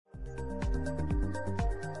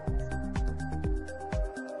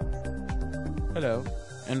Hello,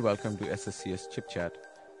 and welcome to SSCS Chip Chat,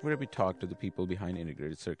 where we talk to the people behind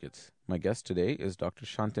integrated circuits. My guest today is Dr.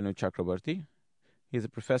 Shantanu Chakrabarti. He is a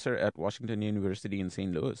professor at Washington University in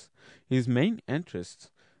St. Louis. His main interests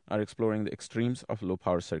are exploring the extremes of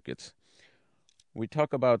low-power circuits. We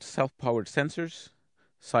talk about self-powered sensors,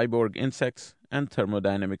 cyborg insects, and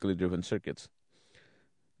thermodynamically driven circuits.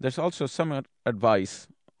 There's also some advice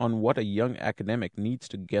on what a young academic needs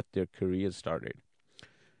to get their career started.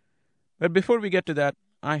 But before we get to that,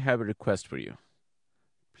 I have a request for you.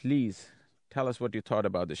 Please tell us what you thought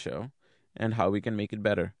about the show and how we can make it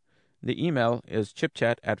better. The email is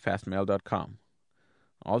chipchat@fastmail.com.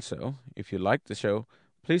 Also, if you like the show,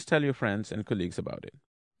 please tell your friends and colleagues about it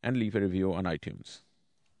and leave a review on iTunes.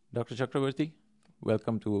 Dr. Chakrabarti,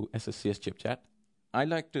 welcome to SSCS Chip Chat. I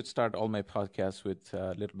like to start all my podcasts with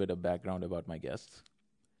a little bit of background about my guests.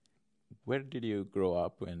 Where did you grow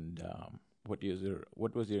up, and what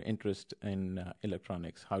was your interest in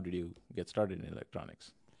electronics? How did you get started in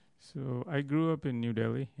electronics? So I grew up in New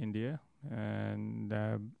Delhi, India, and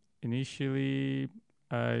initially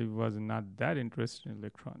I was not that interested in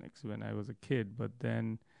electronics when I was a kid. But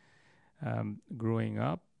then, growing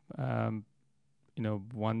up,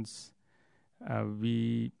 once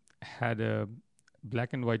we had a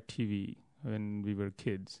black and white TV when we were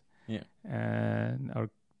kids, and our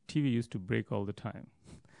TV used to break all the time.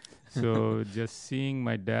 So just seeing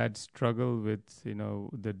my dad struggle with,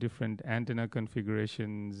 the different antenna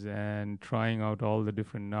configurations and trying out all the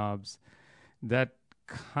different knobs, that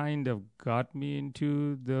kind of got me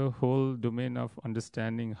into the whole domain of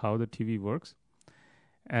understanding how the TV works.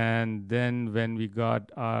 And then when we got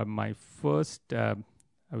my first, I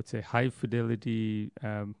would say, high fidelity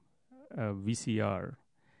VCR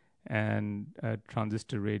and a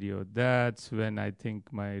transistor radio, that's when I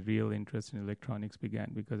think my real interest in electronics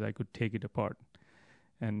began, because I could take it apart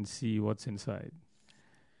and see what's inside.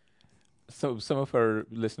 So some of our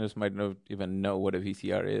listeners might not even know what a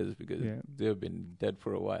VCR is, because they've been dead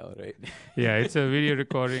for a while, right? Yeah, it's a video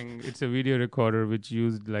recording. It's a video recorder which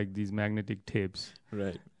used like these magnetic tapes.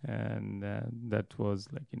 Right. And that was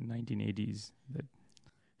like in 1980s.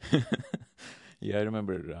 Yeah, I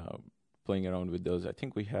remember playing around with those. I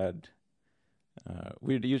think we'd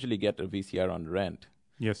usually get a VCR on rent.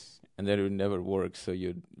 Yes. And then it would never work,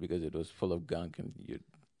 because it was full of gunk, and you'd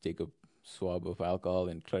take a swab of alcohol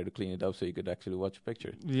and try to clean it up so you could actually watch a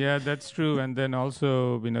picture. Yeah, that's true. And then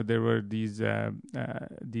also, there were these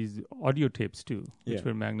audio tapes too, which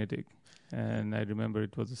were magnetic. And I remember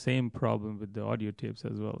it was the same problem with the audio tapes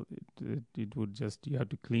as well. It would just, you have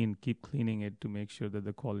to keep cleaning it to make sure that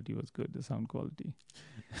the quality was good, the sound quality.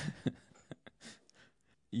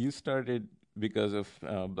 You started because of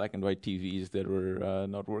black and white TVs that were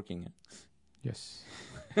not working. Yes.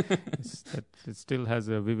 It still has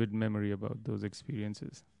a vivid memory about those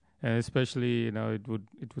experiences. And especially, it would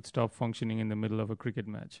stop functioning in the middle of a cricket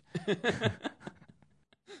match.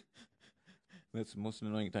 That's the most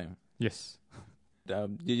annoying time. Yes.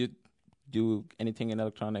 Did you do anything in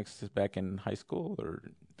electronics back in high school, or?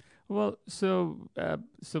 Well, so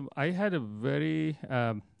I had a very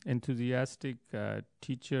enthusiastic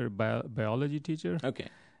teacher, biology teacher. Okay.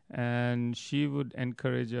 And she would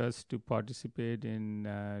encourage us to participate in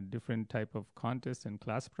different type of contests and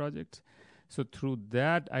class projects. So through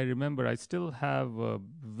that, I remember I still have a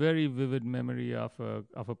very vivid memory of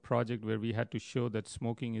a project where we had to show that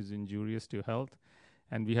smoking is injurious to health,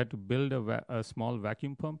 and we had to build a small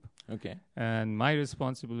vacuum pump. Okay. And my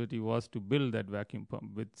responsibility was to build that vacuum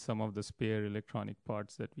pump with some of the spare electronic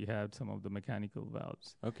parts that we had, some of the mechanical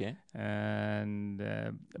valves. Okay. And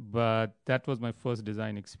but that was my first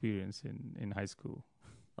design experience in high school.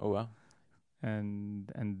 Oh, wow.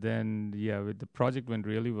 And then, with the project went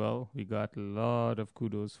really well. We got a lot of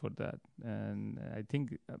kudos for that. And I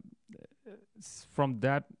think from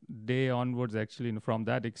that day onwards, actually, from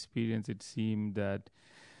that experience, it seemed that,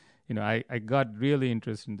 I got really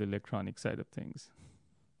interested in the electronic side of things.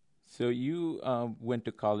 So you went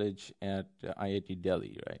to college at IIT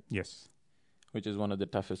Delhi, right? Yes. Which is one of the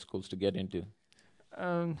toughest schools to get into.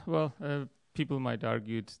 People might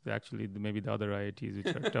argue it's actually maybe the other IITs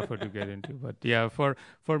which are tougher to get into. But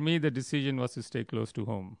for me, the decision was to stay close to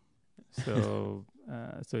home. So,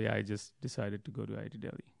 I just decided to go to IIT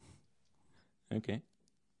Delhi. Okay.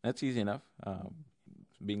 That's easy enough.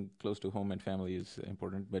 Being close to home and family is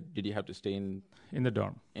important. But did you have to stay in the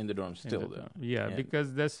dorm? In the dorm still, though. Yeah,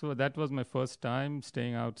 because that was my first time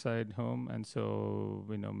staying outside home, and so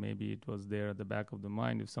maybe it was there at the back of the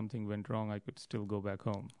mind. If something went wrong, I could still go back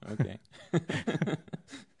home. Okay.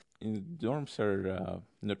 Dorms are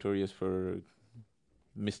notorious for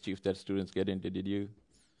mischief that students get into. Did you?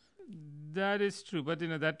 That is true, but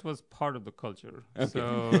that was part of the culture.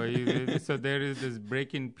 Okay. So there is this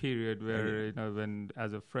break-in period where when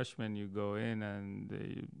as a freshman you go in,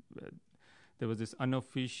 and there was this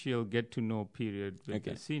unofficial get-to-know period with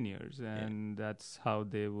the seniors, and that's how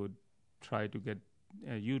they would try to get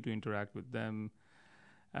you to interact with them.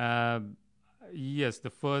 Yes,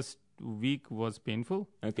 the first week was painful.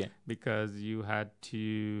 Okay. Because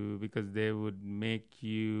because they would make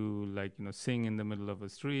you sing in the middle of a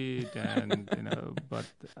street, and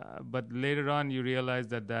but later on you realize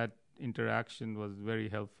that interaction was very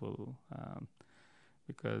helpful,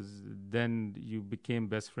 because then you became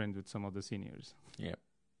best friends with some of the seniors. Yeah.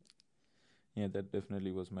 Yeah, that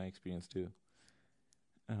definitely was my experience too.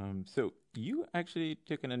 So you actually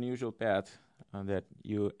took an unusual path that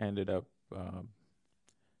you ended up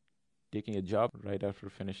taking a job right after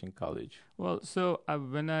finishing college. Well, so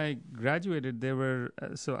when I graduated, there were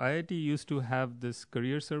so IIT used to have this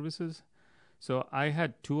career services. So I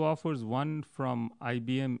had two offers, one from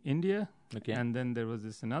IBM India, and then there was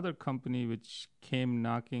this another company which came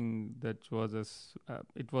knocking. That was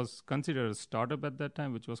it was considered a startup at that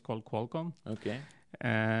time, which was called Qualcomm. Okay.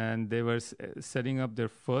 And they were setting up their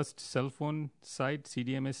first cell phone site,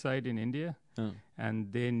 CDMA site in India.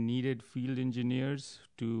 And they needed field engineers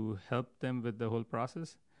to help them with the whole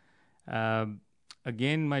process.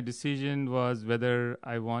 Again, my decision was whether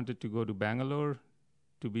I wanted to go to Bangalore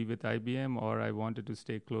to be with IBM, or I wanted to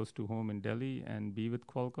stay close to home in Delhi and be with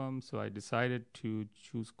Qualcomm. So I decided to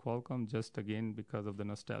choose Qualcomm just again because of the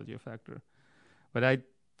nostalgia factor. But I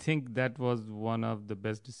think that was one of the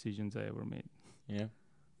best decisions I ever made. Yeah.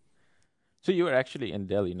 So you were actually in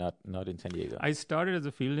Delhi, not in San Diego. I started as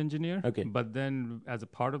a field engineer. Okay. But then as a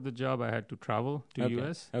part of the job, I had to travel to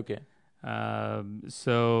US. Okay.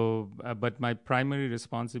 But my primary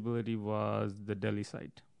responsibility was the Delhi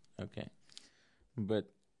site. Okay. But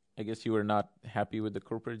I guess you were not happy with the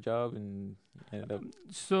corporate job and ended up...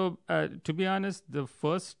 So to be honest, the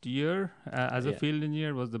first year as a field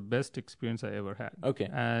engineer was the best experience I ever had. Okay.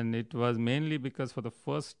 And it was mainly because for the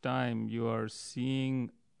first time you are seeing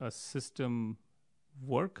a system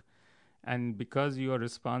work, and because you are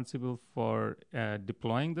responsible for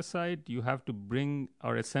deploying the site, you have to bring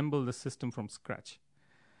or assemble the system from scratch,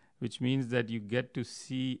 which means that you get to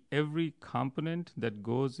see every component that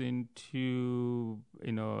goes into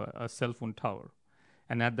a cell phone tower.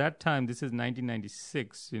 And at that time, this is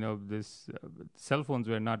 1996, this cell phones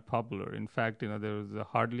were not popular. In fact, there was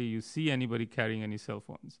hardly you see anybody carrying any cell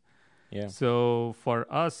phones. Yeah. So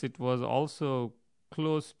for us, it was also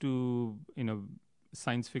close to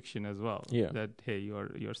science fiction as well. Yeah. That hey,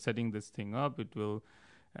 you're setting this thing up.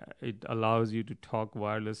 It allows you to talk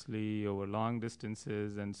wirelessly over long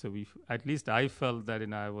distances, and so at least I felt that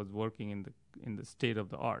I was working in the state of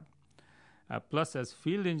the art. Plus, as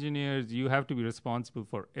field engineers, you have to be responsible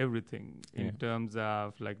for everything in terms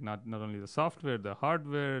of not only the software, the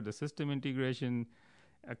hardware, the system integration.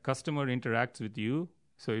 A customer interacts with you,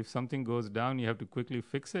 so if something goes down, you have to quickly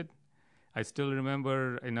fix it. I still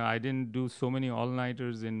remember, I didn't do so many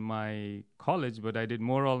all-nighters in my college, but I did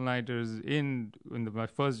more all-nighters in my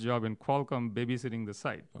first job in Qualcomm, babysitting the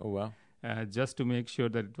site. Oh, wow. Just to make sure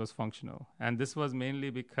that it was functional. And this was mainly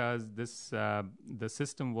because the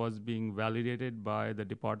system was being validated by the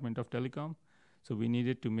Department of Telecom. So we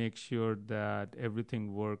needed to make sure that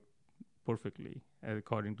everything worked perfectly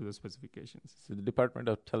according to the specifications. So the Department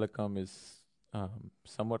of Telecom is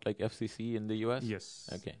somewhat like FCC in the U.S.? Yes.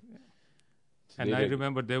 Okay. So and I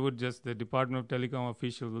remember the Department of Telecom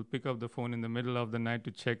official will pick up the phone in the middle of the night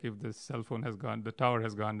to check if the the tower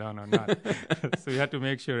has gone down or not. So you had to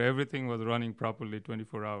make sure everything was running properly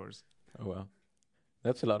 24 hours. Oh, wow.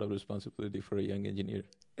 That's a lot of responsibility for a young engineer.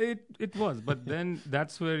 It was, but then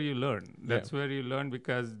that's where you learn. That's where you learn,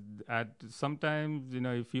 because sometimes,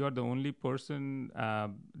 if you are the only person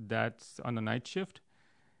that's on a night shift,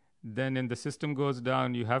 then when the system goes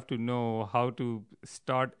down, you have to know how to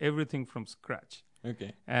start everything from scratch.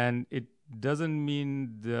 Okay. And it doesn't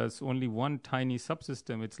mean there's only one tiny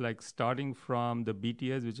subsystem. It's like starting from the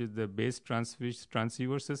BTS, which is the base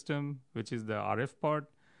transceiver system, which is the RF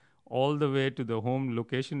part, all the way to the home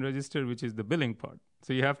location register, which is the billing part.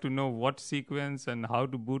 So you have to know what sequence and how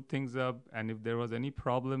to boot things up. And if there was any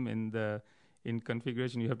problem in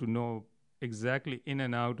configuration, you have to know exactly in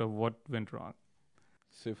and out of what went wrong.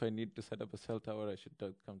 So if I need to set up a cell tower, I should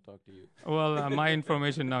come talk to you. Well, my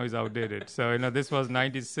information now is outdated. So, this was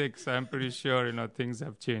 96. I'm pretty sure, things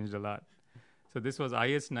have changed a lot. So this was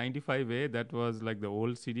IS-95A. That was like the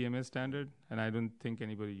old CDMA standard. And I don't think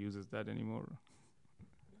anybody uses that anymore.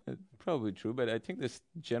 Probably true, but I think this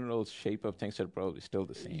general shape of things are probably still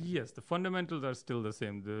the same. Yes, the fundamentals are still the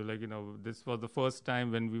same. This was the first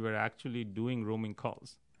time when we were actually doing roaming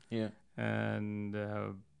calls. Yeah. And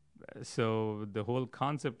so the whole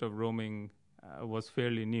concept of roaming was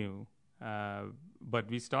fairly new. But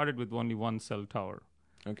we started with only one cell tower.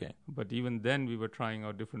 Okay. But even then, we were trying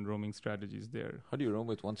out different roaming strategies there. How do you roam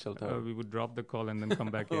with one cell tower? We would drop the call and then come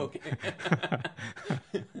back in. Okay.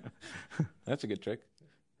 That's a good trick.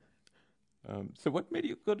 So what made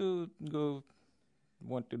you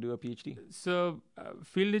want to do a PhD? So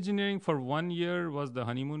field engineering for 1 year was the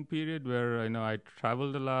honeymoon period where I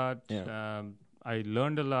traveled a lot. Yeah. I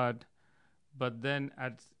learned a lot. But then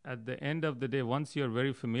at the end of the day, once you're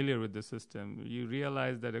very familiar with the system, you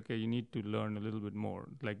realize that, okay, you need to learn a little bit more.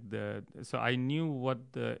 So I knew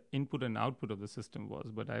what the input and output of the system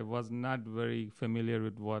was, but I was not very familiar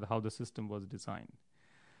with how the system was designed.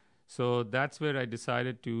 So that's where I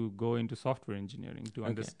decided to go into software engineering to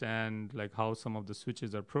understand how some of the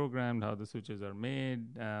switches are programmed, how the switches are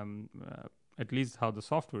made, at least how the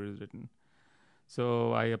software is written.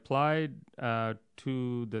 So I applied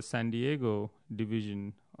to the San Diego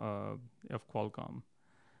division of Qualcomm,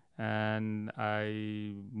 and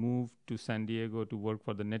I moved to San Diego to work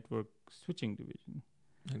for the network switching division.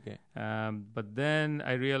 Okay. But then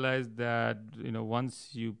I realized that once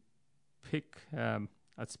you pick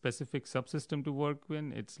a specific subsystem to work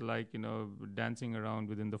in, it's like dancing around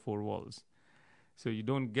within the four walls. So you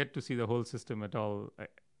don't get to see the whole system at all.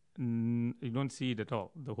 You don't see it at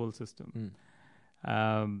all, the whole system.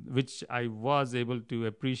 Which I was able to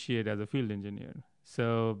appreciate as a field engineer.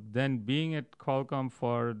 So then being at Qualcomm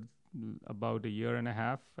for about 1.5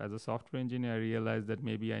 years as a software engineer, I realized that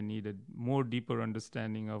maybe I needed more deeper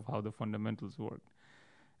understanding of how the fundamentals worked.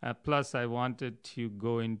 Plus, I wanted to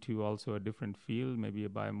go into also a different field, maybe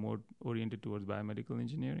more oriented towards biomedical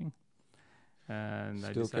engineering. And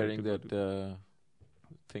still carrying that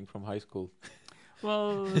thing from high school.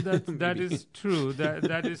 Well, that is true.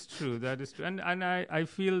 That is true. And I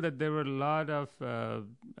feel that there were a lot of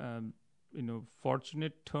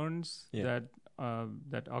fortunate turns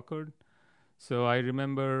that occurred. So I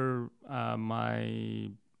remember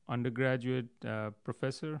my undergraduate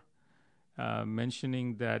professor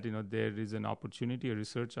mentioning that there is an opportunity, a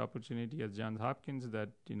research opportunity at Johns Hopkins that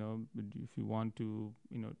if you want to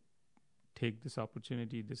take this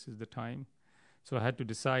opportunity, this is the time. So I had to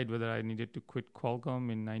decide whether I needed to quit Qualcomm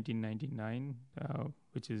in 1999,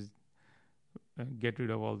 which is get rid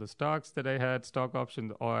of all the stocks that I had, stock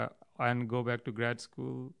options, and go back to grad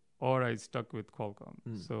school, or I stuck with Qualcomm.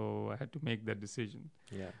 So I had to make that decision.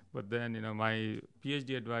 Yeah. But then, my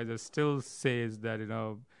PhD advisor still says that,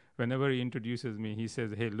 whenever he introduces me, he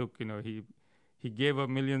says, hey, look, he gave up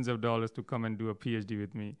millions of dollars to come and do a PhD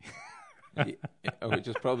with me. Which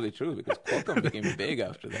is probably true because Qualcomm became big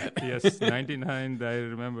after that. Yes, 99. I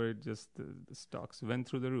remember it just the stocks went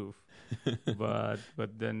through the roof.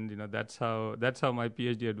 But then that's how my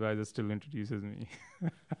PhD advisor still introduces me.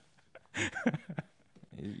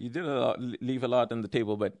 You did leave a lot on the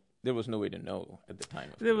table, but there was no way to know at the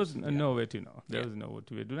time. There was no way to know. There was no way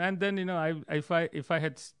to do. And then if I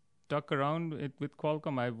had stuck around with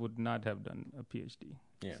Qualcomm, I would not have done a PhD.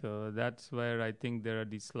 Yeah. So that's where I think there are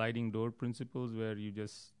these sliding door principles where you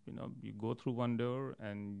just, you go through one door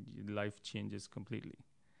and life changes completely.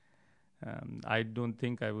 I don't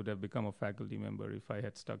think I would have become a faculty member if I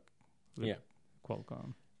had stuck with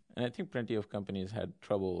Qualcomm. And I think plenty of companies had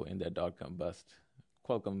trouble in that dot-com bust.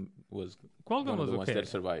 Qualcomm was one of the ones that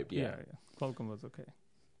survived. Yeah. Qualcomm was okay.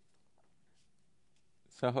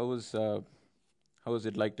 So how was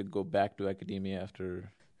it like to go back to academia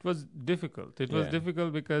after? It was difficult. It was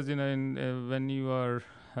difficult because when you are,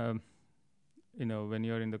 when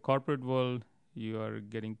you are in the corporate world, you are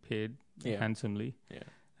getting paid handsomely,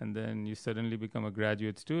 and then you suddenly become a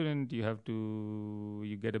graduate student.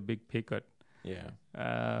 You get a big pay cut. Yeah.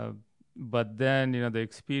 But then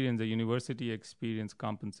the university experience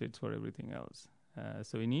compensates for everything else.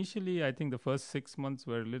 So initially, I think the first 6 months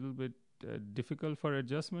were a little bit difficult for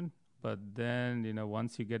adjustment. But then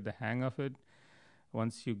once you get the hang of it.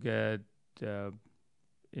 Once you get,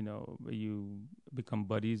 you become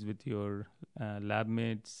buddies with your lab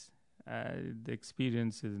mates, the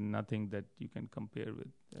experience is nothing that you can compare with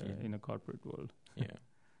in a corporate world. Yeah.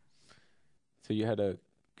 So you had a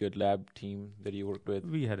good lab team that you worked with?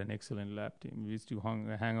 We had an excellent lab team. We used to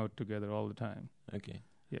hang out together all the time. Okay.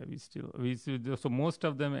 Yeah, so most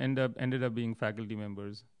of them ended up being faculty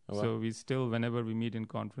members. Oh, wow. So we still, whenever we meet in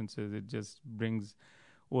conferences, it just brings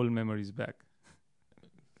old memories back.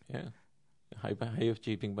 Yeah, high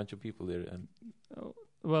achieving bunch of people there, and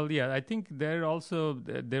Well, yeah, I think there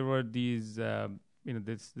were these,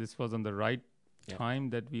 this was on the right time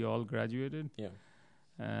that we all graduated. Yeah.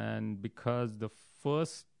 And because the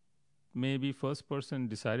first person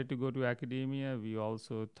decided to go to academia, we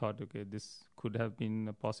also thought, okay, this could have been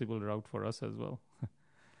a possible route for us as well.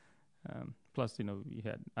 Plus,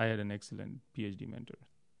 I had an excellent PhD mentor.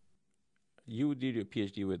 You did your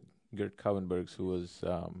PhD with Gert Kouwenbergs, who was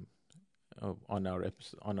on our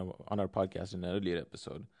podcast in an earlier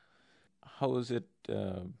episode. How was it?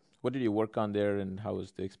 What did you work on there, and how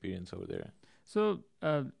was the experience over there? So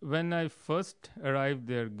when I first arrived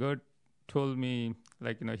there, Gert told me,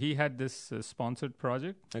 he had this sponsored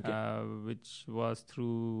project, which was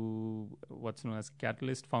through what's known as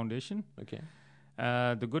Catalyst Foundation. Okay.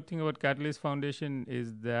 The good thing about Catalyst Foundation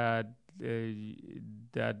is that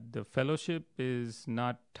the fellowship is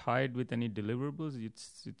not tied with any deliverables.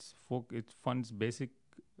 It funds basic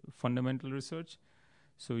fundamental research.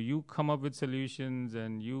 So you come up with solutions,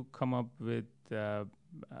 and you come up with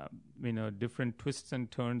different twists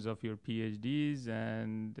and turns of your PhDs,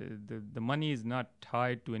 and the money is not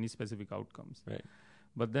tied to any specific outcomes. Right.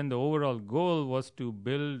 But then the overall goal was to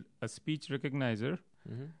build a speech recognizer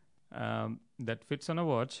that fits on a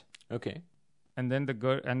watch. Okay. And then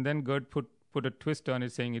Gert put a twist on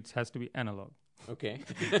it, saying it has to be analog. Okay.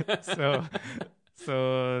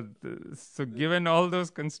 So given all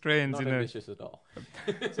those constraints, not ambitious at all.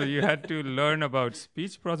 So you had to learn about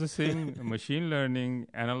speech processing, machine learning,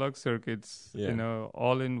 analog circuits,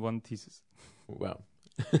 all in one thesis. Wow.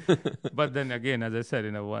 But then again, as I said,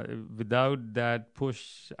 without that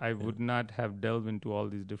push, I would not have delved into all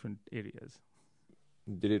these different areas.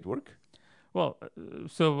 Did it work? Well,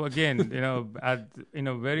 so again, in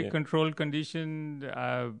a very controlled condition,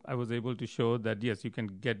 I was able to show that, yes, you can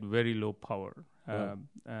get very low power.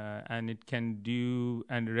 And it can do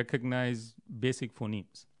and recognize basic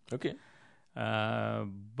phonemes. Okay.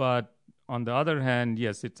 But on the other hand,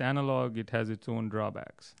 yes, it's analog. It has its own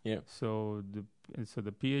drawbacks. Yeah. So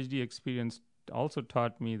the PhD experience also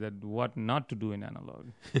taught me that what not to do in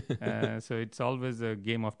analog. So it's always a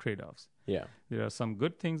game of trade-offs. Yeah. There are some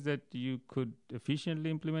good things that you could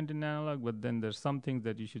efficiently implement in analog, but then there's some things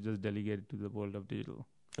that you should just delegate to the world of digital.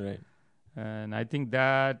 Right. And I think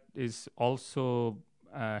that is also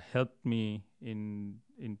helped me in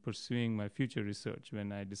pursuing my future research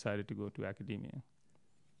when I decided to go to academia.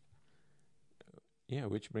 Yeah,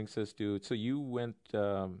 which brings us to, so you went,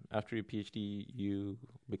 after your PhD, you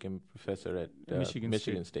became professor at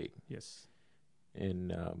Michigan State. Yes.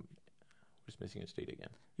 In, where's Michigan State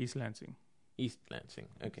again? East Lansing. East Lansing,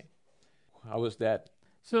 okay. How was that?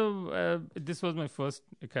 So this was my first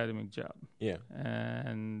academic job. Yeah.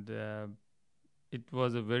 And it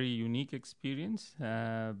was a very unique experience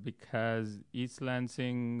because East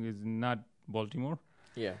Lansing is not Baltimore.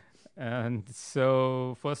 Yeah. And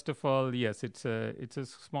so, first of all, yes, it's a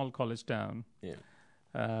small college town. Yeah.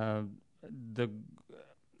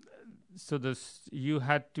 You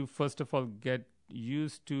had to first of all get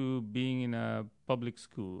used to being in a public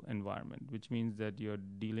school environment, which means that you're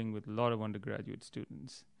dealing with a lot of undergraduate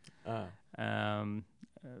students. And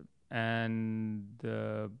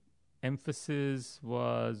the emphasis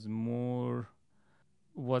was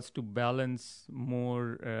to balance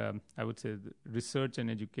more, I would say, research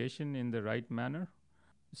and education in the right manner.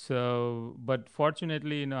 So, but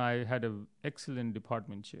fortunately, I had an excellent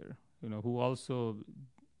department chair, who also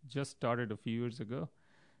just started a few years ago,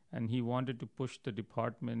 and he wanted to push the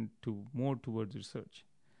department more towards research.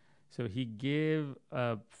 So he gave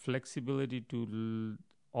flexibility to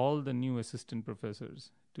all the new assistant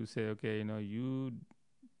professors to say, okay, you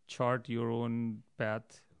chart your own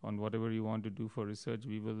path on whatever you want to do for research.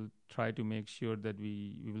 We will try to make sure that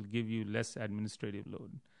we will give you less administrative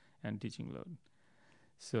load and teaching load.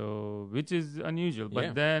 So, which is unusual.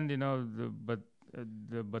 But then,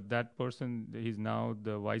 but that person, he's now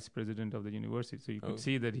the vice president of the university. So you could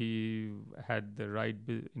see that he had the right,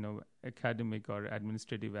 academic or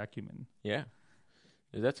administrative acumen. Yeah.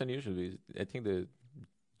 That's unusual. I think the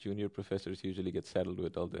junior professors usually get saddled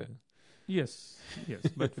with all the... Yes.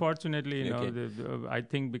 But fortunately, I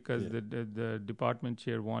think because the department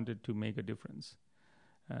chair wanted to make a difference,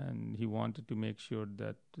 and he wanted to make sure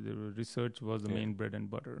that the research was the main bread and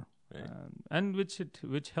butter, and which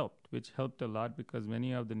helped a lot, because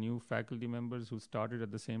many of the new faculty members who started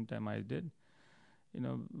at the same time I did,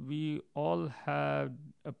 we all had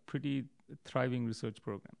a pretty thriving research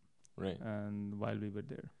program, and while we were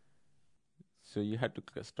there. So you had to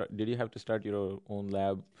start. Did you have to start your own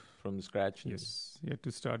lab from scratch? Yes, you had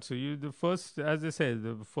to start. So as I say,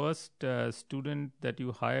 the first student that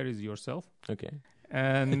you hire is yourself. Okay.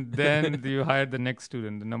 And then you hire the next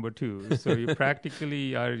student, the number 2. So you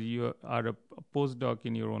practically are a postdoc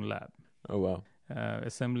in your own lab. Oh, wow.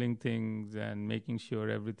 Assembling things and making sure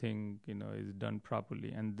everything, is done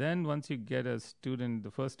properly. And then once you get a student,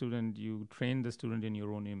 the first student, you train the student in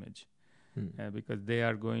your own image, because they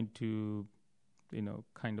are going to,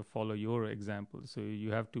 kind of follow your example. So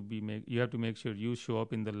you have to make sure you show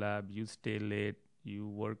up in the lab, you stay late, you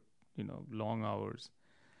work, long hours.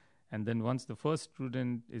 And then once the first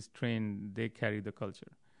student is trained, they carry the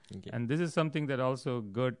culture. Okay. And this is something that also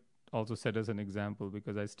Gert also set as an example,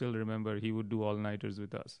 because I still remember he would do all-nighters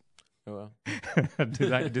with us. Oh, wow.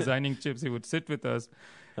 Designing chips, he would sit with us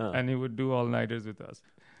and he would do all-nighters with us.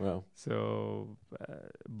 Wow. So,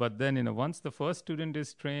 but then, once the first student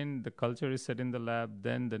is trained, the culture is set in the lab,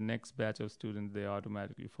 then the next batch of students, they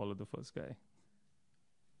automatically follow the first guy.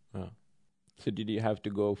 Wow. So did you have to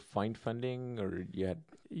go find funding, or you had?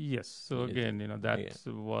 Yes. So again, that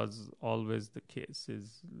was always the case.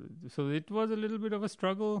 So it was a little bit of a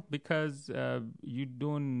struggle, because you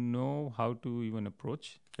don't know how to even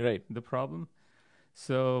approach the problem.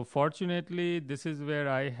 So fortunately, this is where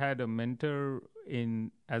I had a mentor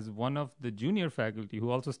as one of the junior faculty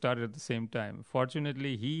who also started at the same time.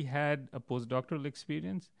 Fortunately, he had a postdoctoral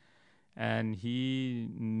experience, and he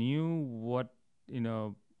knew what,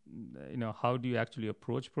 how do you actually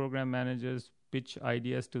approach program managers, pitch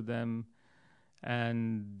ideas to them,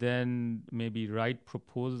 and then maybe write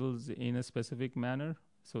proposals in a specific manner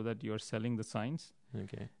so that you're selling the science.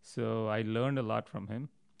 Okay. So I learned a lot from him.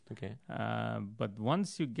 Okay. But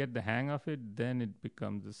once you get the hang of it, then it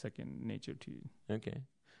becomes a second nature to you. Okay.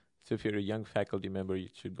 So if you're a young faculty member, you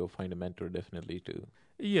should go find a mentor, definitely, too.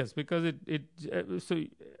 Yes, because it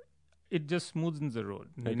just smoothens the road.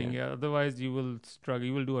 Okay. Meaning, otherwise you will struggle.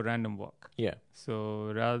 You will do a random walk. Yeah.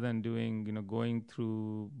 So rather than going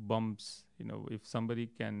through bumps, if somebody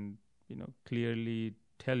can, clearly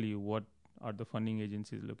tell you what are the funding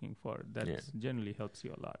agencies looking for, that generally helps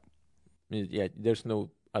you a lot. Yeah, there's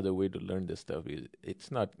no other way to learn this stuff. It's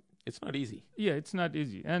not easy. Yeah, it's not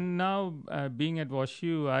easy. And now, being at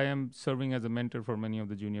WashU, I am serving as a mentor for many of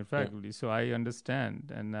the junior faculty. Yeah. So I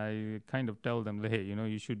understand, and I kind of tell them, hey,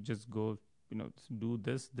 you should just go, do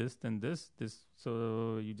this, then this.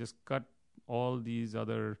 So you just cut all these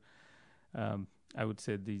other, I would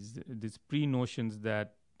say, these pre-notions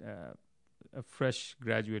that a fresh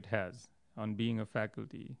graduate has on being a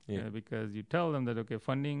faculty. Because you tell them that, okay,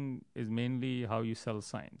 funding is mainly how you sell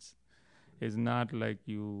science. It's not like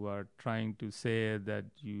you are trying to say that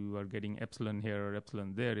you are getting epsilon here or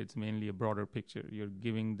epsilon there. It's mainly a broader picture. You're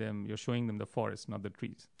showing them the forest, not the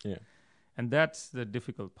trees. Yeah. And that's the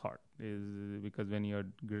difficult part, is because when you're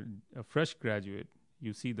a fresh graduate,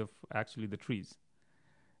 you see actually the trees.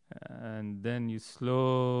 And then you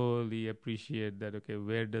slowly appreciate that, okay,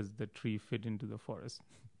 where does the tree fit into the forest?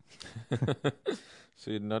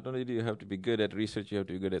 So not only do you have to be good at research, you have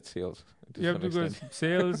to be good at sales. You have to go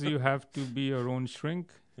sales. You have to be your own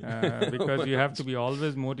shrink, because you have to be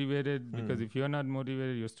always motivated. Because if you're not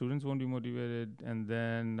motivated, your students won't be motivated,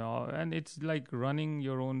 and it's like running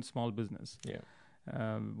your own small business.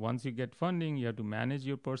 Yeah. Once you get funding, you have to manage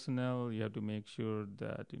your personnel. You have to make sure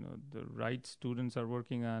that the right students are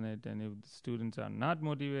working on it. And if the students are not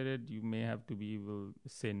motivated, you may have to be able to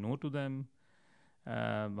say no to them.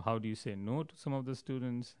 How do you say no to some of the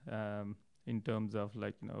students in terms of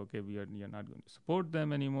okay, you're not going to support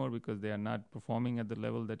them anymore because they are not performing at the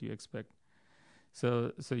level that you expect.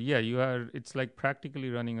 So yeah, it's like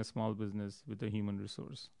practically running a small business with a human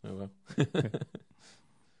resource. Oh, well.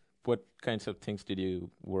 What kinds of things did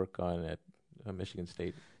you work on at Michigan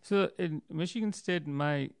State? So in Michigan State,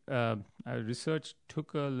 my research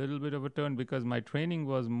took a little bit of a turn, because my training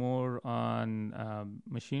was more on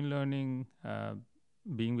machine learning,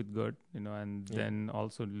 being with Gert, and then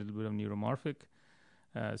also a little bit of neuromorphic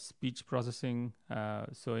speech processing.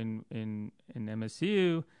 So in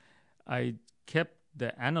MSU, I kept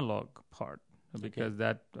the analog part, because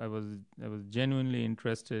that I was genuinely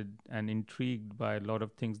interested and intrigued by a lot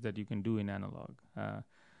of things that you can do in analog.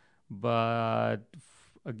 But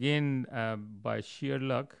again, by sheer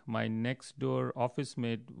luck, my next door office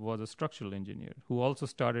mate was a structural engineer who also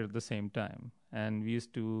started at the same time. And we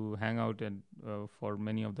used to hang out for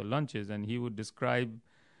many of the lunches, and he would describe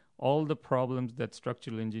all the problems that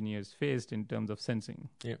structural engineers faced in terms of sensing.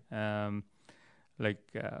 Yeah.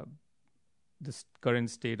 The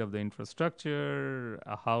current state of the infrastructure,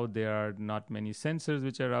 how there are not many sensors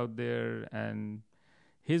which are out there. And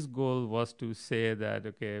his goal was to say that,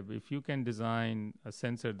 okay, if you can design a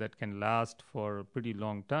sensor that can last for a pretty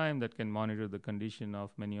long time, that can monitor the condition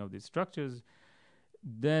of many of these structures,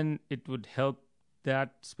 then it would help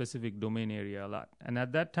that specific domain area a lot. And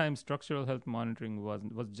at that time, structural health monitoring was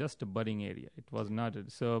just a budding area. It was not.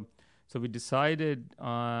 So we decided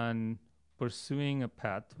on pursuing a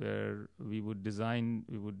path where we would design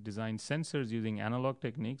sensors using analog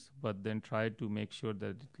techniques, but then try to make sure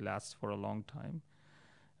that it lasts for a long time.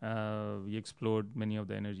 We explored many of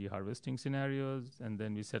the energy harvesting scenarios, and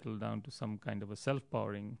then we settled down to some kind of a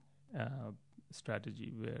self-powering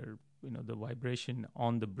strategy where the vibration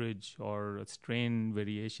on the bridge or strain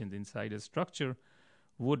variations inside a structure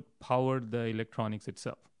would power the electronics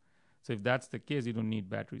itself. So if that's the case, you don't need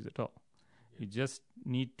batteries at all. You just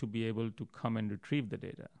need to be able to come and retrieve the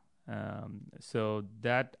data. So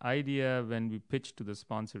that idea, when we pitched to the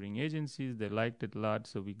sponsoring agencies, they liked it a lot.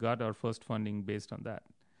 So we got our first funding based on that.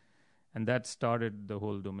 And that started the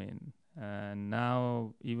whole domain. And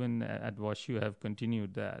now, even at WashU, have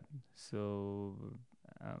continued that. So,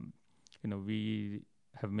 we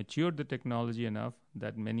have matured the technology enough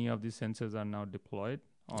that many of these sensors are now deployed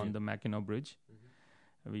on the Mackinac Bridge.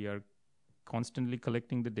 Mm-hmm. We are constantly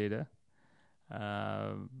collecting the data.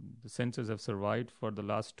 The sensors have survived for the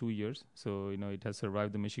last 2 years. So, it has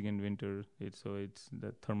survived the Michigan winter. So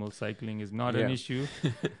the thermal cycling is not an issue.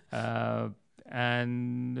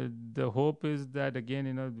 And the hope is that, again,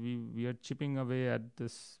 we are chipping away at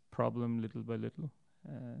this problem little by little.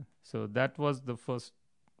 So that was the first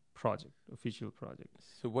official project.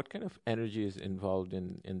 So what kind of energy is involved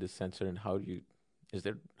in this sensor, and how do you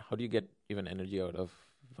get even energy out of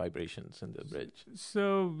vibrations in the bridge?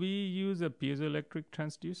 So we use a piezoelectric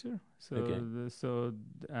transducer.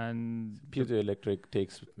 Piezoelectric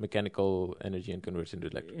takes mechanical energy and converts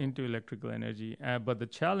into electrical energy. But the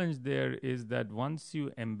challenge there is that once you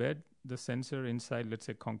embed the sensor inside, let's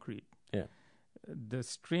say, concrete, the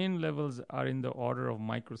strain levels are in the order of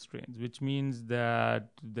microstrains, which means that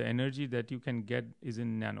the energy that you can get is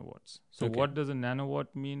in nanowatts. So what does a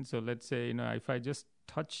nanowatt mean? So let's say, if I just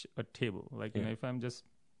touch a table, if I'm just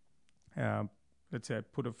let's say I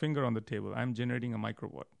put a finger on the table, I'm generating a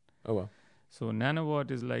microwatt. Oh, wow. So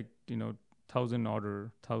nanowatt is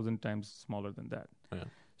 1,000 times smaller than that. Yeah.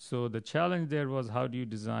 So the challenge there was, how do you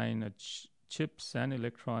design a chips and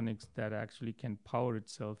electronics that actually can power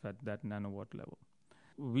itself at that nanowatt level?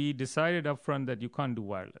 We decided upfront that you can't do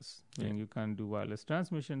wireless. You can't do wireless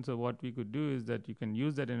transmission. So what we could do is that you can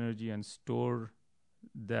use that energy and store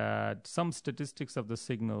some statistics of the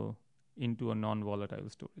signal into a non-volatile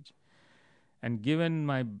storage. And given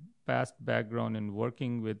my past background in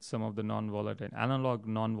working with some of the analog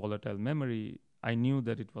non-volatile memory, I knew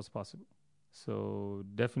that it was possible. So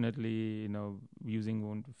definitely,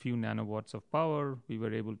 using a few nanowatts of power, we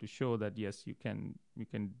were able to show that yes, you can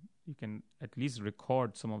at least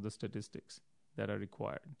record some of the statistics that are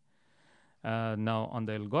required. Now, on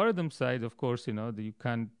the algorithm side, of course, you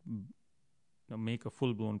can't make a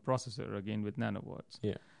full-blown processor again with nanowatts.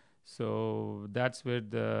 Yeah. So that's where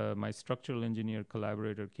my structural engineer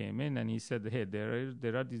collaborator came in, and he said, hey,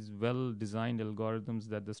 there are these well-designed algorithms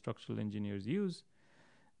that the structural engineers use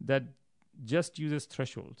that just uses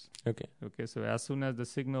thresholds. Okay. So as soon as the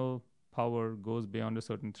signal power goes beyond a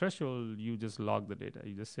certain threshold, you just log the data.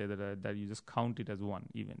 You just say that you just count it as one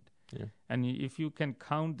event. Yeah. And if you can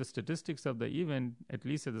count the statistics of the event, at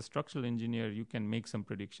least as a structural engineer, you can make some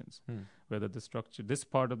predictions whether this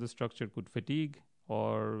part of the structure could fatigue,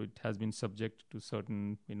 or it has been subject to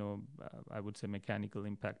certain, I would say, mechanical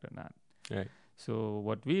impact or not. Right. So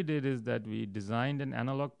what we did is that we designed an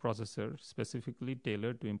analog processor specifically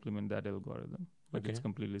tailored to implement that algorithm, but it's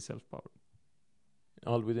completely self-powered.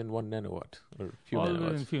 All within 1 nanowatt or few nanowatts? All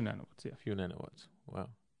within few nanowatts, yeah. Few nanowatts. Wow.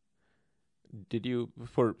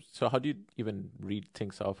 So how do you even read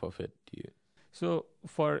things off of it? So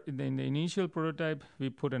in the initial prototype, we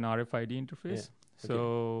put an RFID interface. Yeah.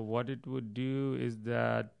 So what it would do is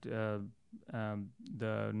that the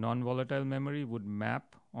non-volatile memory would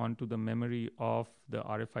map onto the memory of the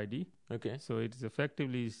RFID. Okay. So it's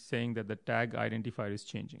effectively saying that the tag identifier is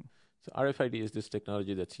changing. So RFID is this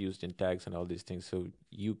technology that's used in tags and all these things. So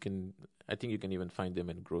I think you can even find them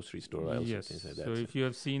in grocery store aisles and things like that. So if you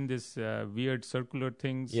have seen this weird circular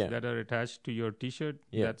things that are attached to your T-shirt,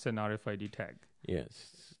 that's an RFID tag.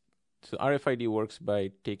 Yes. So RFID works by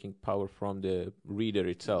taking power from the reader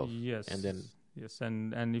itself. Yes. And then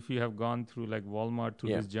and if you have gone through like Walmart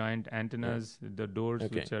through these giant antennas, the doors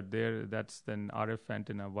which are there, that's an RF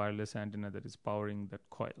antenna, wireless antenna that is powering that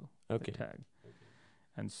coil, the tag.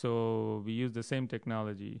 And so we use the same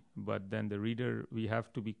technology, but then the reader, we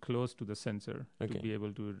have to be close to the sensor to be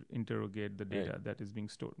able to interrogate the data that is being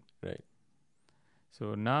stored. Right.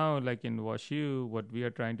 So now, like in WashU, what we are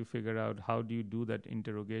trying to figure out, how do you do that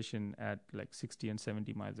interrogation at like 60 and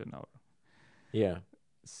 70 miles an hour? Yeah.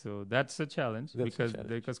 So that's a challenge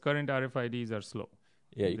because current RFIDs are slow.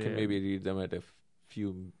 Yeah, you can maybe read them at a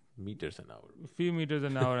few meters an hour. Few meters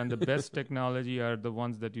an hour, and the best technology are the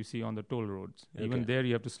ones that you see on the toll roads. Okay. Even there,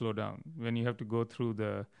 you have to slow down when you have to go through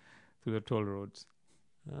the toll roads.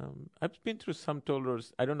 I've been through some toll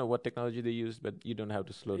roads. I don't know what technology they use, but you don't have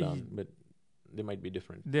to slow down. But they might be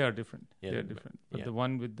different. They are different. Yeah, they're different. But the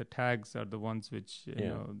one with the tags are the ones which you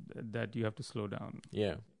know that you have to slow down.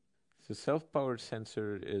 Yeah. So self-powered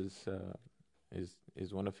sensor is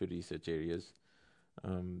one of your research areas.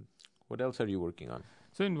 What else are you working on?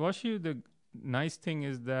 So in WashU, the nice thing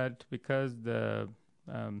is that because the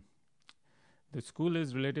school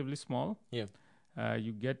is relatively small,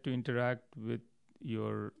 you get to interact with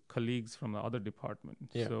your colleagues from the other department.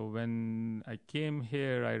 Yeah. So when I came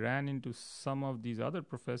here, I ran into some of these other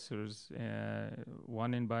professors,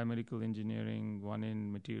 one in biomedical engineering, one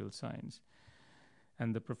in material science.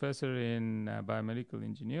 And the professor in biomedical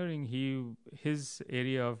engineering, his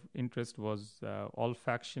area of interest was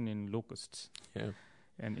olfaction in locusts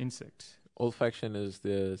and insects. Olfaction is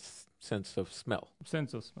the sense of smell.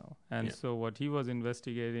 Sense of smell. And so what he was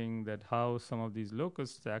investigating that how some of these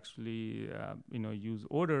locusts actually, use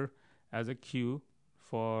odor as a cue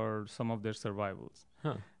for some of their survivals.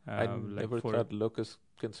 Huh. I never thought locusts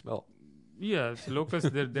can smell. Yes, locusts,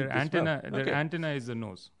 their antenna is the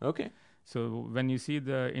nose. Okay. So when you see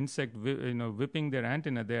the insect, whipping their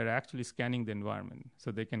antenna, they are actually scanning the environment,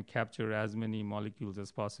 so they can capture as many molecules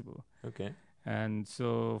as possible. Okay. And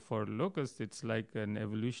so for locusts, it's like an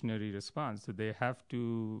evolutionary response. So they have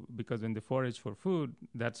to, because when they forage for food,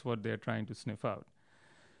 that's what they're trying to sniff out.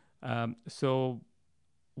 So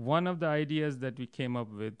one of the ideas that we came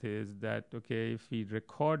up with is that, okay, if we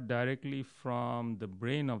record directly from the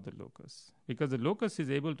brain of the locust, because the locust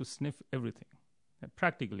is able to sniff everything,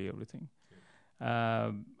 practically everything,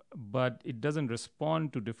 but it doesn't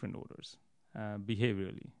respond to different odors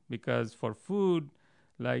behaviorally. Because for food,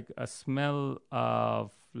 like a smell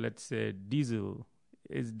of, let's say, diesel,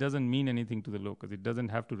 it doesn't mean anything to the locust. It doesn't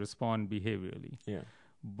have to respond behaviorally. Yeah.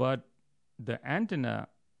 But the antenna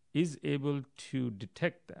is able to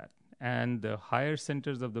detect that, and the higher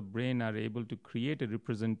centers of the brain are able to create a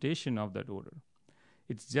representation of that odor.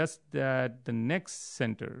 It's just that the next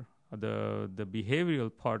center, the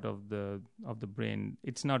behavioral part of the brain,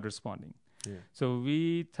 it's not responding. Yeah. So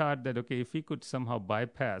we thought that, okay, if we could somehow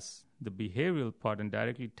bypass the behavioral part and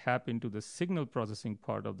directly tap into the signal processing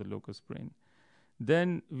part of the locust brain,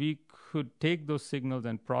 then we could take those signals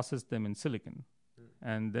and process them in silicon.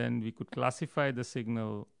 And then we could classify the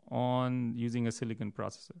signal on using a silicon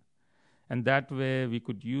processor. And that way we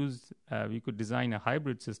could design a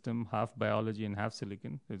hybrid system, half biology and half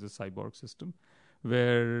silicon. It's a cyborg system,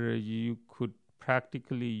 where you could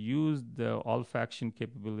practically use the olfaction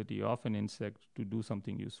capability of an insect to do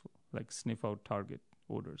something useful, like sniff out target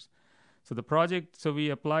odors. So we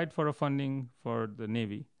applied for a funding for the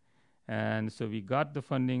Navy. And so we got the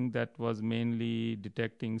funding that was mainly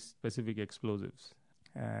detecting specific explosives,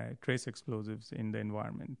 trace explosives in the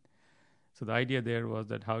environment. So the idea there was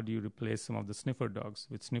that how do you replace some of the sniffer dogs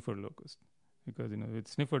with sniffer locusts? Because, with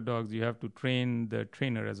sniffer dogs, you have to train the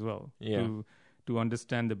trainer as well to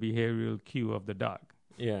understand the behavioral cue of the dog.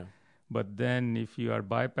 Yeah. But then if you are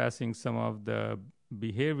bypassing some of the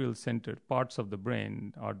behavioral centered parts of the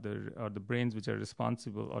brain, or the brains which are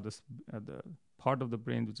responsible, or the part of the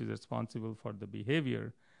brain which is responsible for the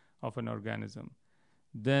behavior of an organism,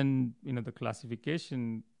 then the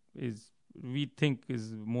classification we think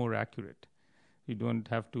is more accurate. You don't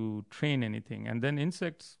have to train anything. And then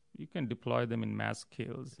insects, you can deploy them in mass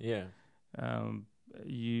scales. Yeah.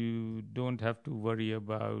 You don't have to worry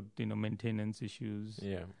about maintenance issues.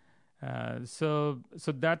 Yeah. So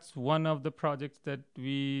that's one of the projects that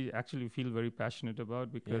we actually feel very passionate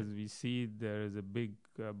about, because we see there is a big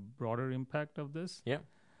broader impact of this. Yeah.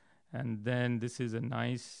 And then this is a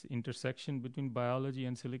nice intersection between biology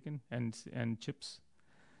and silicon and chips.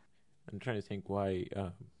 I'm trying to think why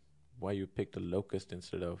you picked a locust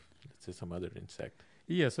instead of, let's say, some other insect.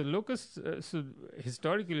 Yeah, so locusts,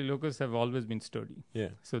 historically locusts have always been sturdy. Yeah.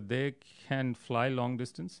 So they can fly long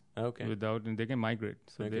distance. Okay. And they can migrate.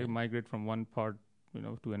 So they migrate from one part,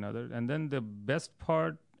 to another. And then the best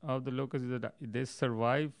part of the locust is that they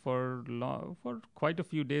survive for quite a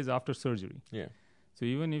few days after surgery. Yeah. So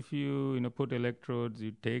even if you, put electrodes,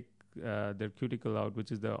 you take their cuticle out,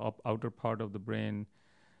 which is the outer part of the brain,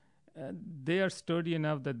 they are sturdy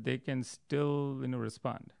enough that they can still,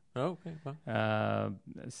 respond. Oh, okay. Wow.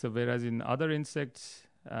 So whereas in other insects,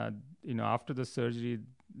 after the surgery,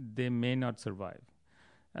 they may not survive.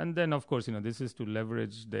 And then, of course, this is to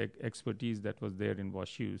leverage the expertise that was there in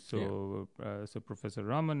WashU. So, so Professor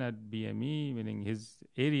Raman at BME, meaning his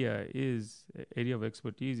area of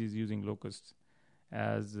expertise is using locusts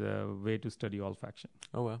as a way to study olfaction.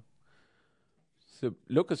 Oh, wow. So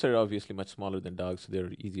locusts are obviously much smaller than dogs, so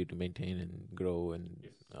they're easier to maintain and grow and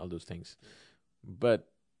all those things. But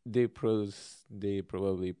they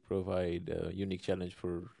probably provide a unique challenge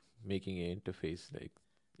for making an interface. Like,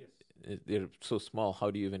 they're so small. How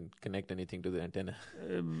do you even connect anything to the antenna?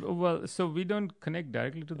 Well, so we don't connect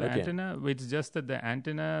directly to the antenna. It's just that the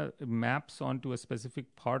antenna maps onto a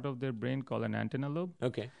specific part of their brain called an antenna lobe.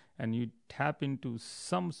 Okay. And you tap into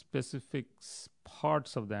some specific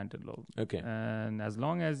parts of the antenna lobe. Okay. And as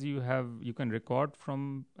long as you can record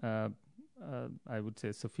from, I would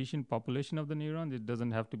say, sufficient population of the neurons. It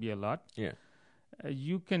doesn't have to be a lot. Yeah.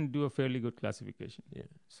 You can do a fairly good classification. Yeah.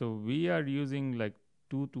 So we are using like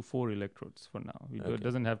 2 to 4 electrodes for now. It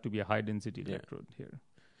doesn't have to be a high density electrode here.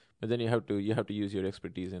 But then you have to use your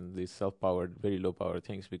expertise in these self-powered, very low-power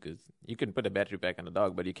things, because you can put a battery pack on a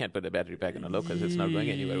dog, but you can't put a battery pack on a locust. It's not going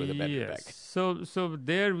anywhere with a battery pack. So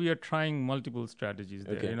there we are trying multiple strategies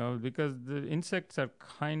there, because the insects are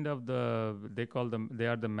kind of they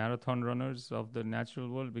are the marathon runners of the natural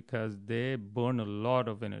world, because they burn a lot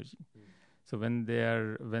of energy. So when they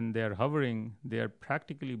are hovering, they are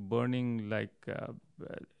practically burning like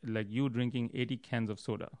you drinking 80 cans of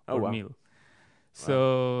soda per meal.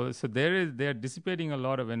 So they are dissipating a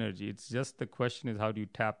lot of energy. It's just the question is, how do you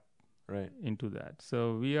tap into that?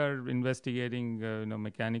 So we are investigating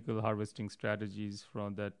mechanical harvesting strategies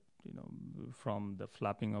from that, from the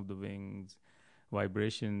flapping of the wings,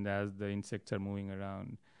 vibration as the insects are moving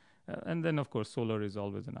around, and then of course solar is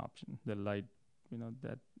always an option. The light,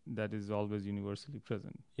 that is always universally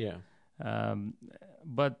present. Yeah.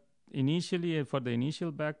 But initially, for the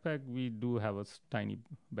initial backpack, we do have a tiny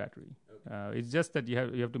battery. It's just that you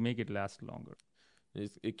have to make it last longer.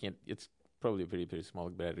 It's probably a very, very small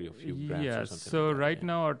battery, a few grams or something. So like that, right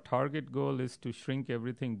now our target goal is to shrink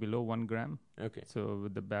everything below 1 gram. Okay. So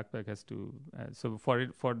the backpack has to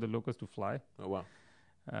for the locust to fly. Oh wow.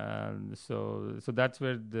 So that's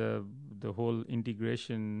where the whole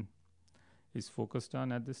integration is focused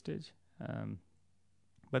on at this stage.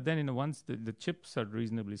 But then once the chips are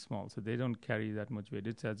reasonably small, so they don't carry that much weight.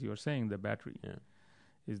 It's, as you were saying, the battery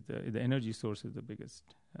is the energy source is the biggest.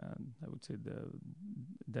 I would say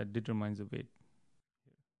that determines the weight.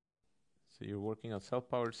 So you're working on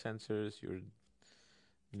self-powered sensors. You're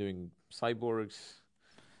doing cyborgs.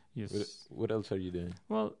 Yes. What else are you doing?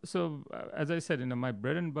 Well, so as I said, my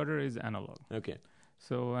bread and butter is analog. Okay.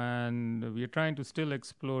 So, and we are trying to still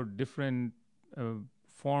explore different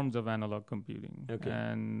forms of analog computing. Okay.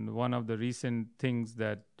 And one of the recent things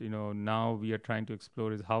that, now we are trying to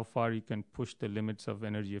explore is how far you can push the limits of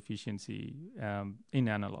energy efficiency in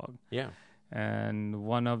analog. Yeah. And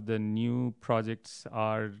one of the new projects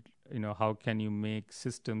are, how can you make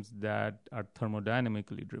systems that are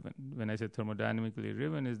thermodynamically driven? When I say thermodynamically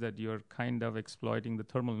driven, is that you're kind of exploiting the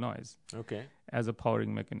thermal noise as a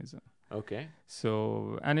powering mechanism. Okay.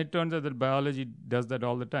 So, and it turns out that biology does that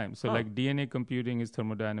all the time. So like DNA computing is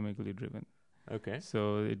thermodynamically driven. Okay.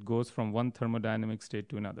 So it goes from one thermodynamic state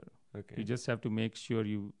to another. Okay. You just have to make sure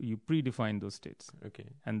you predefine those states. Okay.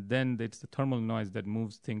 And then it's the thermal noise that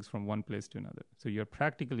moves things from one place to another. So you're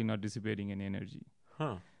practically not dissipating any energy.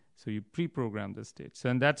 So you pre-program the states.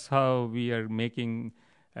 And that's how we are making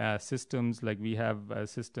systems. Like we have a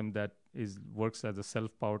system that works as a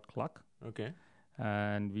self-powered clock. Okay.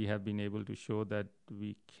 And we have been able to show that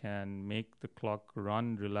we can make the clock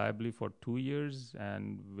run reliably for 2 years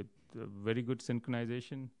and with very good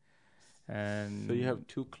synchronization. And so you have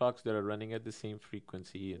 2 clocks that are running at the same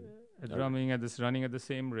frequency and running at the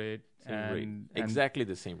same rate. Exactly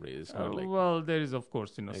the same rate. It's not well, there is of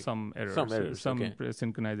course some errors, some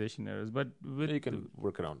synchronization errors, but you can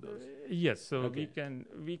work around those. Yes, so we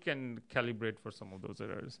can calibrate for some of those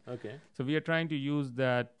errors. Okay. So we are trying to use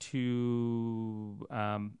that to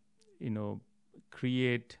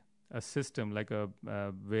create a system like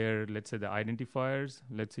where, let's say, the identifiers,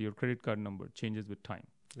 let's say your credit card number changes with time.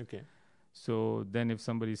 Okay. So then if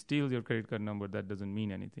somebody steals your credit card number, that doesn't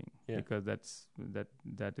mean anything because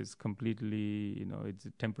that is completely, it's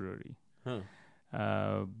temporary.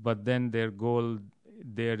 But then their goal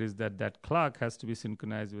there is that clock has to be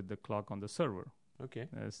synchronized with the clock on the server. Okay.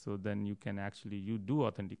 So then you can you do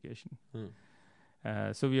authentication.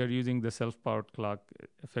 So we are using the self-powered clock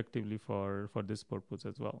effectively for this purpose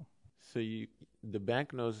as well. So the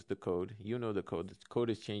bank knows the code, you know the code. The code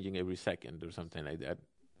is changing every second or something like that.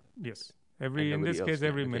 Yes. In this case,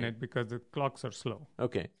 every minute because the clocks are slow.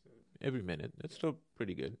 Okay. every minute. That's still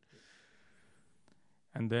pretty good.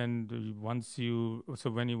 And then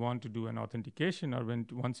when you want to do an authentication, or when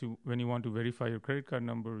you want to verify your credit card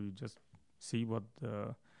number, you just see what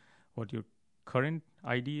your current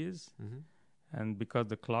ID is. And because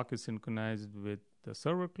the clock is synchronized with the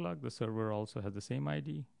server clock, the server also has the same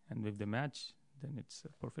ID. And if they match, then it's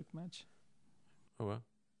a perfect match. Oh, wow.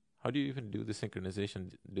 How do you even do the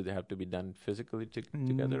synchronization? Do they have to be done physically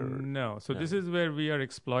together? No. So this is where we are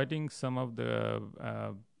exploiting some of the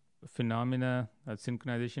phenomena,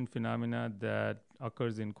 synchronization phenomena that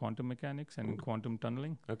occurs in quantum mechanics and in quantum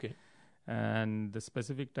tunneling. Okay. And the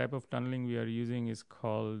specific type of tunneling we are using is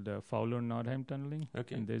called Fowler-Nordheim tunneling.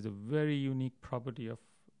 Okay. And there's a very unique property of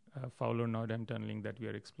Fowler-Nordheim tunneling that we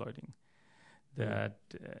are exploiting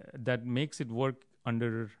that makes it work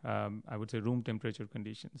under, I would say, room temperature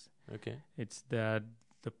conditions. Okay. It's that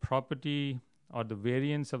the property or the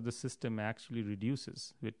variance of the system actually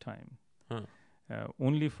reduces with time.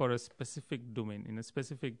 Only for a specific domain, in a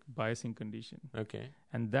specific biasing condition. Okay.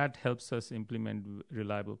 And that helps us implement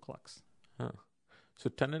reliable clocks. So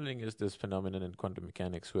tunneling is this phenomenon in quantum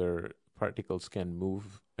mechanics where particles can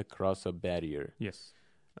move across a barrier. Yes.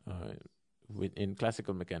 In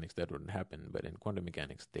classical mechanics, that wouldn't happen, but in quantum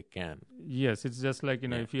mechanics, they can. Yes, it's just like,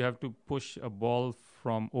 if you have to push a ball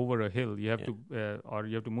from over a hill, you have to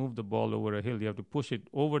move the ball over a hill, you have to push it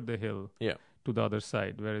over the hill to the other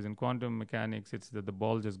side. Whereas in quantum mechanics, it's that the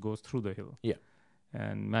ball just goes through the hill. Yeah.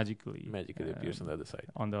 And magically appears on the other side.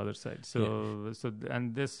 On the other side.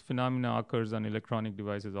 And this phenomena occurs on electronic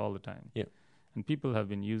devices all the time. Yeah. And people have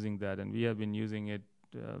been using that, and we have been using it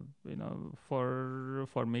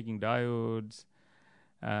for making diodes,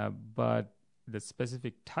 but the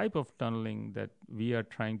specific type of tunneling that we are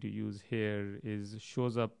trying to use here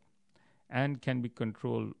shows up and can be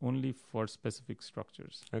controlled only for specific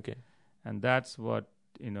structures. Okay. And that's what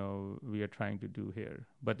we are trying to do here.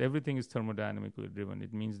 But everything is thermodynamically driven.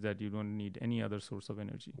 It means that you don't need any other source of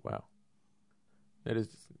energy. Wow. That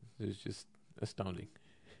is just astounding.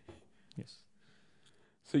 Yes.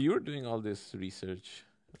 So you were doing all this research,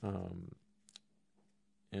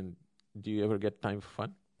 and do you ever get time for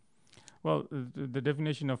fun? Well, the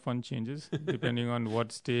definition of fun changes depending on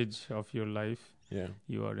what stage of your life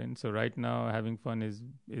you are in. So right now, having fun is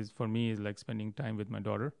for me is like spending time with my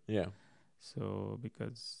daughter. Yeah. So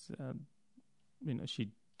because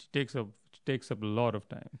she takes up a lot of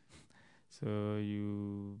time. So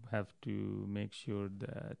you have to make sure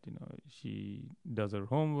that she does her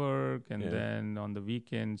homework, and then on the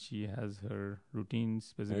weekend she has her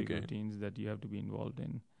specific routines that you have to be involved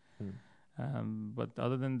in. But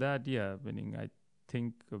other than that, I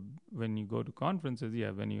think when you go to conferences,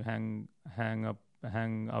 when you hang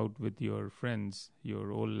out with your friends,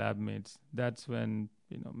 your old lab mates, that's when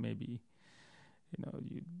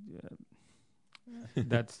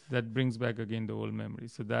that brings back again the old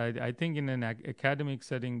memories. So that I think in an academic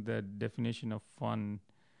setting, the definition of fun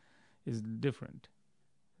is different.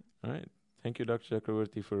 All right. Thank you, Dr.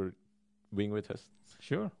 Chakravarti, for being with us.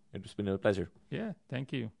 Sure. It's been a pleasure. Yeah,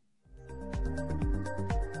 thank you.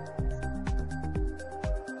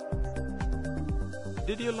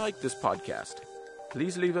 Did you like this podcast?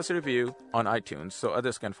 Please leave us a review on iTunes so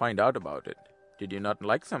others can find out about it. Did you not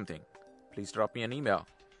like something? Please drop me an email.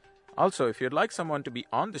 Also, if you'd like someone to be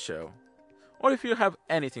on the show, or if you have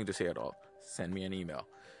anything to say at all, send me an email.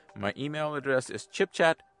 My email address is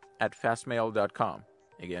chipchat@fastmail.com.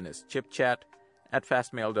 Again, it's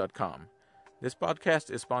chipchat@fastmail.com. This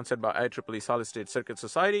podcast is sponsored by IEEE Solid State Circuit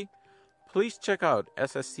Society. Please check out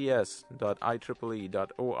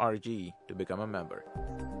sscs.ieee.org to become a member.